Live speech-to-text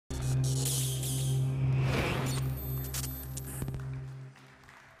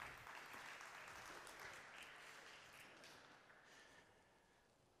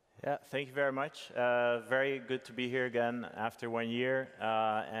Yeah, thank you very much. Very good to be here again after 1 year.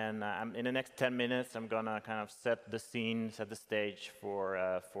 And in the next 10 minutes, I'm going to kind of set the scene, set the stage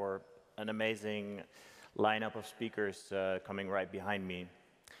for an amazing lineup of speakers coming right behind me.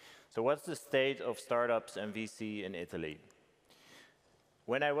 So what's the state of startups and VC in Italy?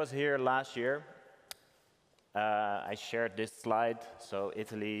 When I was here last year, I shared this slide. So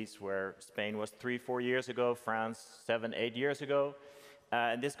Italy is where Spain was 3-4 years ago, France 7-8 years ago.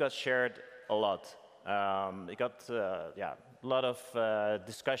 And this got shared a lot. It got, a lot of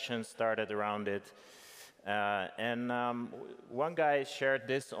discussions started around it. One guy shared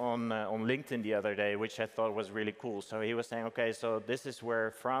this on LinkedIn the other day, which I thought was really cool. So he was saying, okay, so this is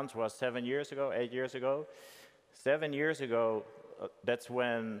where France was 7 years ago, 8 years ago. 7 years ago, that's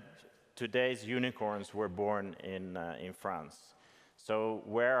when today's unicorns were born in France. So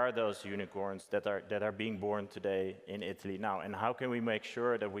where are those unicorns that are being born today in Italy now? And how can we make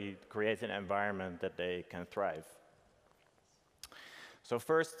sure that we create an environment that they can thrive? So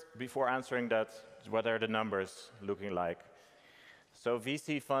first, before answering that, what are the numbers looking like? So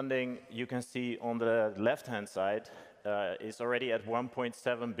VC funding, you can see on the left-hand side, is already at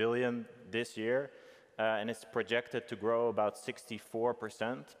 1.7 billion this year, and it's projected to grow about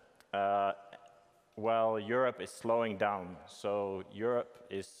 64%. While Europe is slowing down. So Europe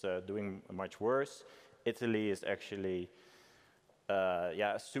is doing much worse. Italy is actually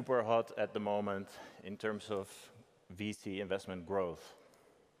super hot at the moment in terms of VC investment growth.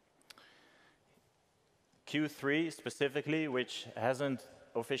 Q3 specifically, which hasn't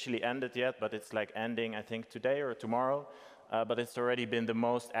officially ended yet, but it's like ending, I think, today or tomorrow. But it's already been the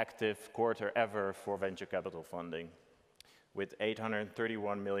most active quarter ever for venture capital funding, with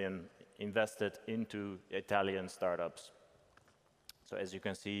 831 million invested into Italian startups. So as you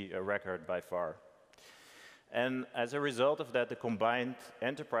can see, a record by far. And as a result of that, the combined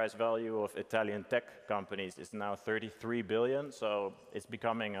enterprise value of Italian tech companies is now 33 billion, so it's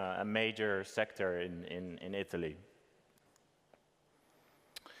becoming a major sector in Italy.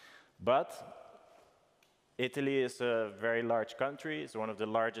 But Italy is a very large country. It's one of the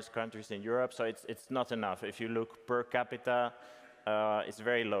largest countries in Europe, so it's not enough. If you look per capita, it's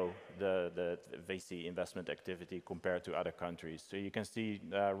very low, the VC investment activity compared to other countries. So you can see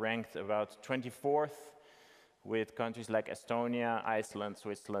ranked about 24th, with countries like Estonia, Iceland,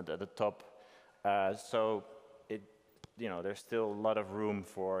 Switzerland at the top. So there's still a lot of room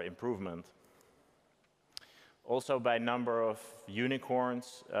for improvement. Also by number of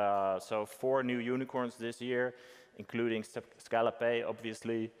unicorns, so 4 new unicorns this year, including Scalapay,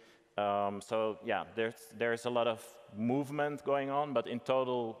 obviously. So yeah, there's a lot of movement going on, but in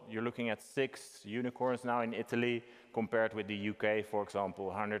total, you're looking at 6 unicorns now in Italy, compared with the UK, for example,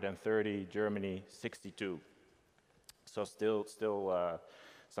 130, Germany, 62. So still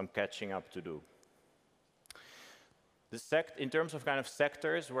some catching up to do. In terms of kind of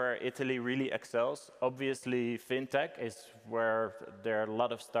sectors where Italy really excels, obviously fintech is where there are a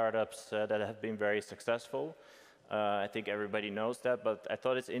lot of startups that have been very successful. I think everybody knows that, but I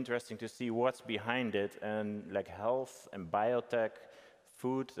thought it's interesting to see what's behind it, and like health and biotech,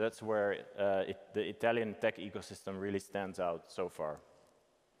 food, that's where the Italian tech ecosystem really stands out so far.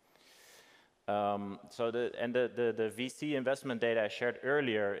 So the VC investment data I shared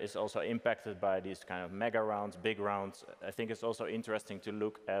earlier is also impacted by these kind of mega rounds, big rounds. I think it's also interesting to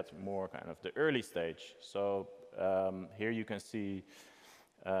look at more kind of the early stage. So here you can see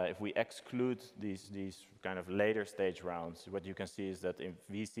if we exclude these kind of later stage rounds, what you can see is that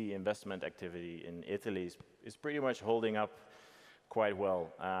VC investment activity in Italy is pretty much holding up quite well.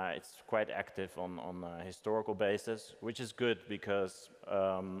 It's quite active on a historical basis, which is good because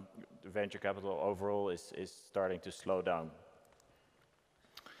venture capital overall is starting to slow down.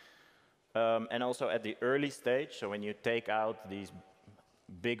 And also at the early stage, so when you take out these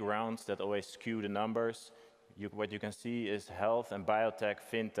big rounds that always skew the numbers, what you can see is health and biotech,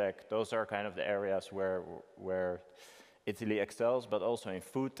 fintech. Those are kind of the areas where Italy excels, but also in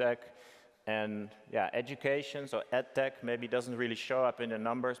food tech and education. So edtech maybe doesn't really show up in the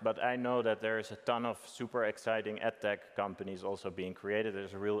numbers, but I know that there is a ton of super exciting edtech companies also being created.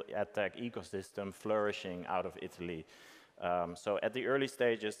 There's a real edtech ecosystem flourishing out of Italy. So at the early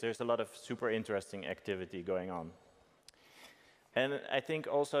stages, there's a lot of super interesting activity going on. And I think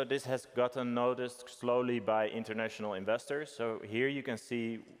also this has gotten noticed slowly by international investors. So here you can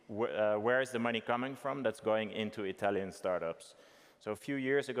see where is the money coming from that's going into Italian startups. So a few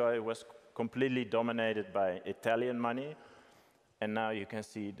years ago, it was completely dominated by Italian money. And now you can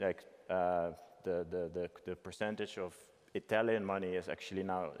see like the percentage of Italian money is actually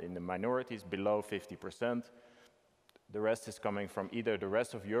now in the minorities, below 50%. The rest is coming from either the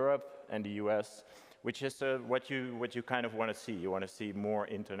rest of Europe and the US, which is what you kind of want to see. You want to see more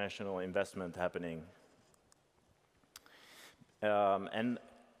international investment happening. And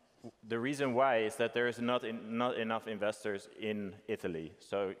the reason why is that there is not enough investors in Italy.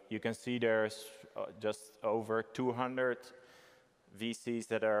 So you can see there's just over 200 VCs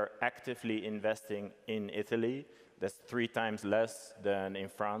that are actively investing in Italy. That's 3 times less than in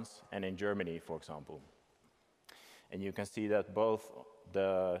France and in Germany, for example. And you can see that both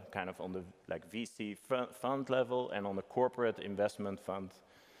the kind of on the like VC fund level and on the corporate investment fund,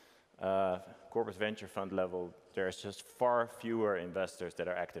 corporate venture fund level, there's just far fewer investors that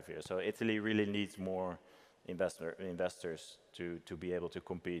are active here. So Italy really needs more investors to be able to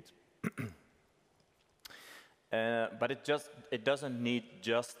compete. But it doesn't need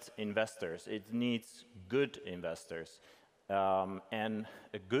just investors. It needs good investors. And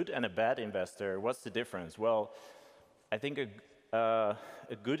a good and a bad investor, what's the difference? Well, I think a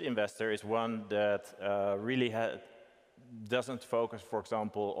good investor is one that really doesn't focus, for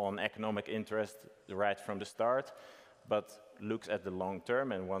example, on economic interest right from the start, but looks at the long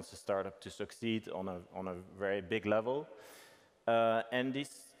term and wants the startup to succeed on a very big level. And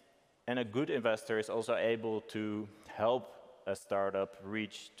a good investor is also able to help a startup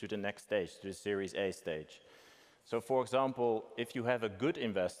reach to the next stage, to the Series A stage. So, for example, if you have a good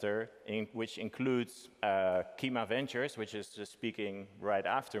investor, which includes Kima Ventures, which is just speaking right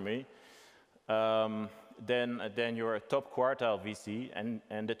after me, then you're a top quartile VC,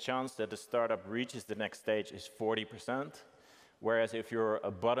 and the chance that the startup reaches the next stage is 40%, whereas if you're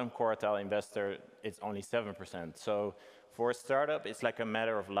a bottom quartile investor, it's only 7%. So for a startup, it's like a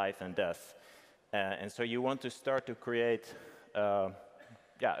matter of life and death. And so you want to start to create a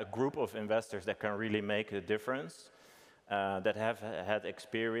group of investors that can really make a difference, that have had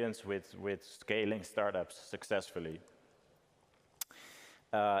experience with scaling startups successfully.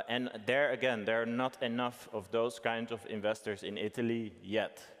 And there again, there are not enough of those kinds of investors in Italy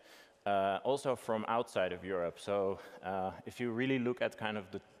yet, also from outside of Europe. So if you really look at kind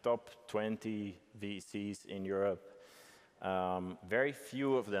of the top 20 VCs in Europe, very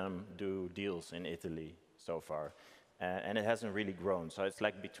few of them do deals in Italy so far. And it hasn't really grown. So it's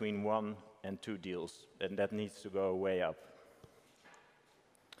like between 1 and 2 deals, and that needs to go way up.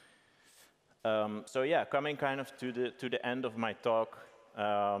 So yeah, coming kind of to the end of my talk.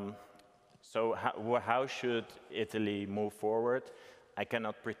 So how should Italy move forward? I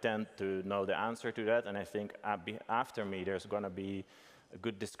cannot pretend to know the answer to that, and I think after me there's going to be a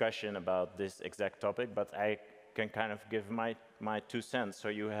good discussion about this exact topic, but I can kind of give my 2 cents. So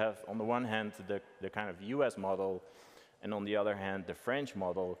you have, on the one hand, the kind of US model, and on the other hand, the French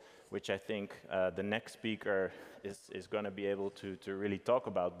model, which I think the next speaker is going to be able to really talk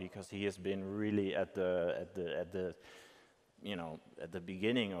about, because he has been really at the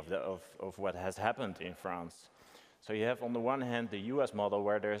beginning of what has happened in France. So you have on the one hand the US model,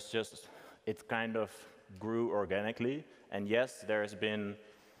 where there's just, it kind of grew organically, and yes, there has been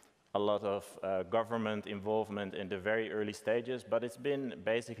a lot of government involvement in the very early stages, but it's been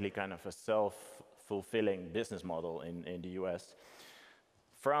basically kind of a self-fulfilling business model in the US.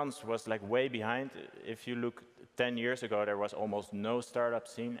 France was like way behind. If you look 10 years ago, there was almost no startup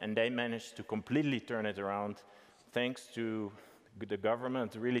scene, and they managed to completely turn it around thanks to the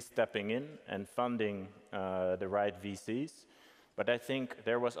government really stepping in and funding the right VCs. But I think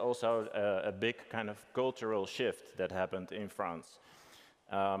there was also a big kind of cultural shift that happened in France.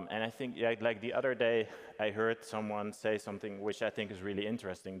 And I think, like the other day, I heard someone say something which I think is really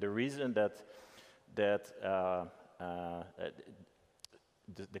interesting. The reason that the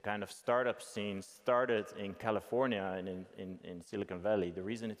kind of startup scene started in California and in Silicon Valley, the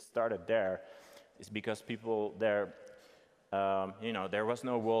reason it started there is because people there, there was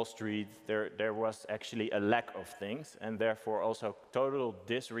no Wall Street, there was actually a lack of things, and therefore also total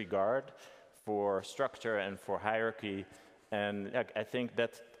disregard for structure and for hierarchy. And I think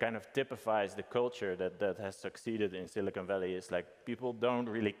that kind of typifies the culture that has succeeded in Silicon Valley. It's like people don't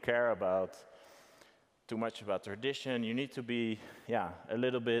really care too much about tradition. You need to be, a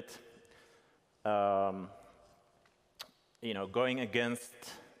little bit, going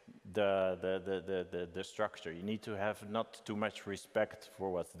against the structure. You need to have not too much respect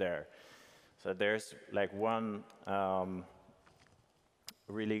for what's there. So there's like one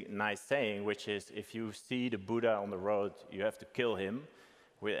really nice saying, which is, if you see the Buddha on the road, you have to kill him.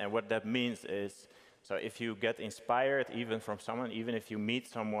 And what that means is, so if you get inspired even from someone, even if you meet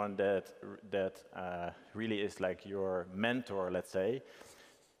someone that really is like your mentor, let's say,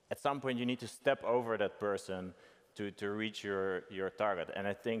 at some point you need to step over that person to reach your target. And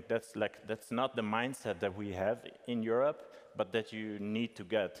I think that's not the mindset that we have in Europe, but that you need to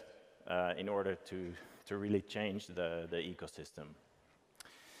get in order to really change the ecosystem.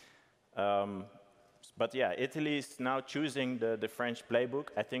 But yeah, Italy is now choosing the French playbook.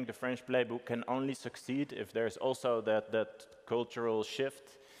 I think the French playbook can only succeed if there's also that cultural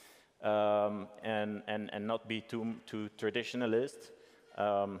shift and not be too traditionalist.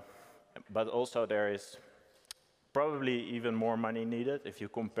 But also there is probably even more money needed. If you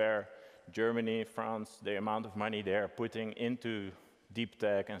compare Germany, France, the amount of money they are putting into deep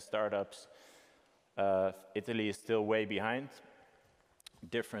tech and startups, Italy is still way behind.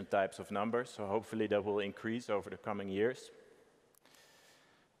 Different types of numbers, so hopefully that will increase over the coming years.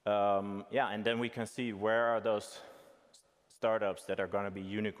 Yeah, and then we can see where are those startups that are going to be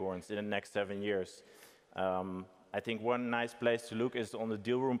unicorns in the next 7 years. I think one nice place to look is on the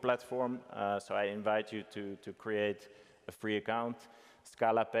Dealroom platform, so I invite you to create a free account.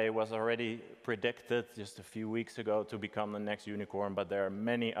 ScalaPay was already predicted just a few weeks ago to become the next unicorn, but there are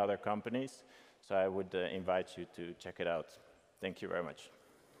many other companies, so I would invite you to check it out. Thank you very much.